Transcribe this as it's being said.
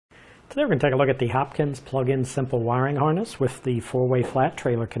Today we're going to take a look at the Hopkins plug-in simple wiring harness with the 4-way flat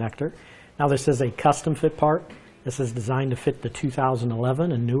trailer connector. Now this is a custom fit part. This is designed to fit the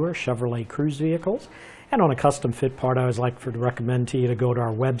 2011 and newer Chevrolet Cruze vehicles. And on a custom fit part, I always like to recommend to you to go to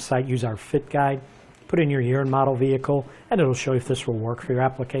our website, use our fit guide, put in your year and model vehicle, and it'll show you if this will work for your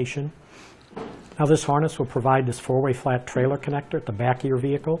application. Now this harness will provide this 4-way flat trailer connector at the back of your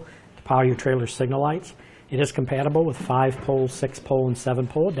vehicle to power your trailer signal lights. It is compatible with 5-pole, 6-pole, and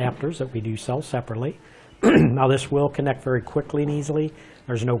 7-pole adapters that we do sell separately. Now this will connect very quickly and easily.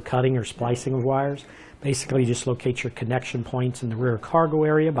 There's no cutting or splicing of wires. Basically, you just locate your connection points in the rear cargo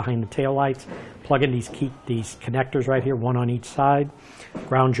area behind the taillights. Plug in these connectors right here, one on each side.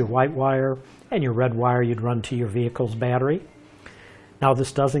 Ground your white wire, and your red wire you'd run to your vehicle's battery. Now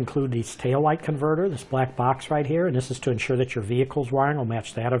this does include this taillight converter, this black box right here, and this is to ensure that your vehicle's wiring will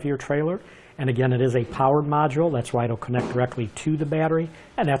match that of your trailer. And again, it is a powered module. That's why it'll connect directly to the battery,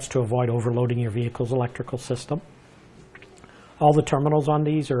 and that's to avoid overloading your vehicle's electrical system. All the terminals on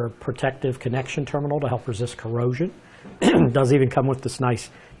these are a protective connection terminal to help resist corrosion. It does even come with this nice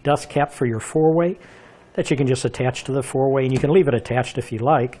dust cap for your 4-way that you can just attach to the 4-way, and you can leave it attached if you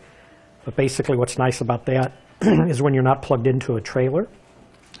like. But basically what's nice about that is when you're not plugged into a trailer,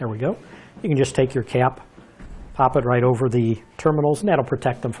 there we go, you can just take your cap, pop it right over the terminals, and that'll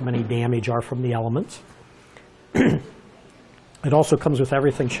protect them from any damage or from the elements. It also comes with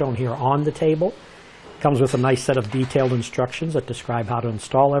everything shown here on the table. It comes with a nice set of detailed instructions that describe how to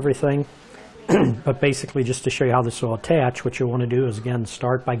install everything. But basically, just to show you how this will attach, what you want to do is, again,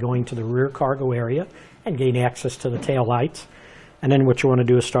 start by going to the rear cargo area and gain access to the tail lights. And then what you want to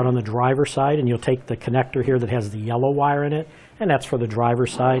do is start on the driver's side, and you'll take the connector here that has the yellow wire in it, and that's for the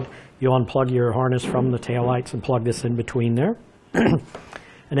driver's side. You'll unplug your harness from the taillights and plug this in between there.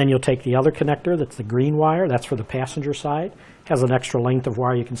 And then you'll take the other connector, that's the green wire, that's for the passenger side. It has an extra length of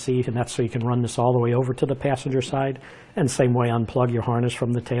wire you can see, and that's so you can run this all the way over to the passenger side. And same way, unplug your harness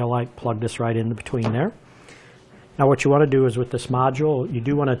from the taillight, plug this right in between there. Now what you want to do is with this module, you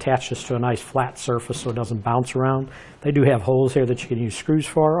do want to attach this to a nice flat surface so it doesn't bounce around. They do have holes here that you can use screws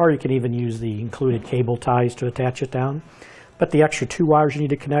for, or you can even use the included cable ties to attach it down. But the extra 2 wires you need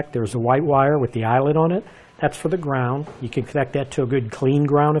to connect, there's a white wire with the eyelet on it. That's for the ground. You can connect that to a good clean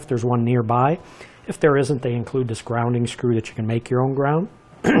ground if there's one nearby. If there isn't, they include this grounding screw that you can make your own ground.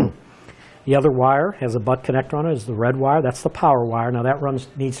 The other wire has a butt connector on it, is the red wire. That's the power wire. Now that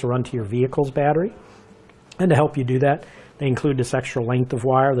needs to run to your vehicle's battery. And to help you do that, they include this extra length of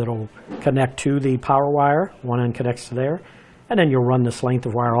wire that'll connect to the power wire. One end connects to there. And then you'll run this length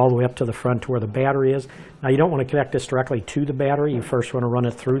of wire all the way up to the front to where the battery is. Now you don't want to connect this directly to the battery. You first want to run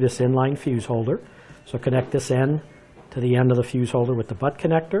it through this inline fuse holder. So connect this end to the end of the fuse holder with the butt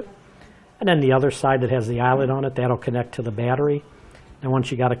connector. And then the other side that has the eyelet on it, that'll connect to the battery. And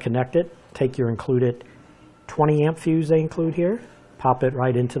once you got it connected, take your included 20 amp fuse they include here, pop it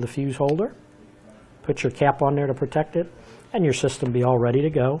right into the fuse holder. Put your cap on there to protect it, and your system will be all ready to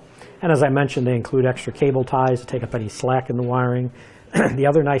go. And as I mentioned, they include extra cable ties to take up any slack in the wiring. The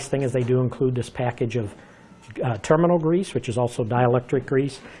other nice thing is they do include this package of terminal grease, which is also dielectric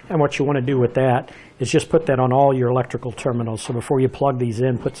grease. And what you want to do with that is just put that on all your electrical terminals. So before you plug these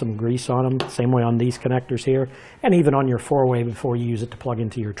in, put some grease on them, same way on these connectors here, and even on your 4-way before you use it to plug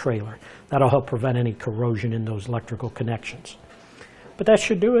into your trailer. That'll help prevent any corrosion in those electrical connections. But that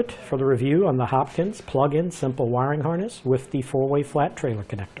should do it for the review on the Hopkins plug-in simple wiring harness with the 4-way flat trailer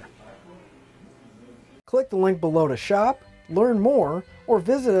connector. Click the link below to shop, learn more, or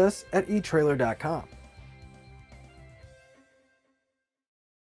visit us at etrailer.com.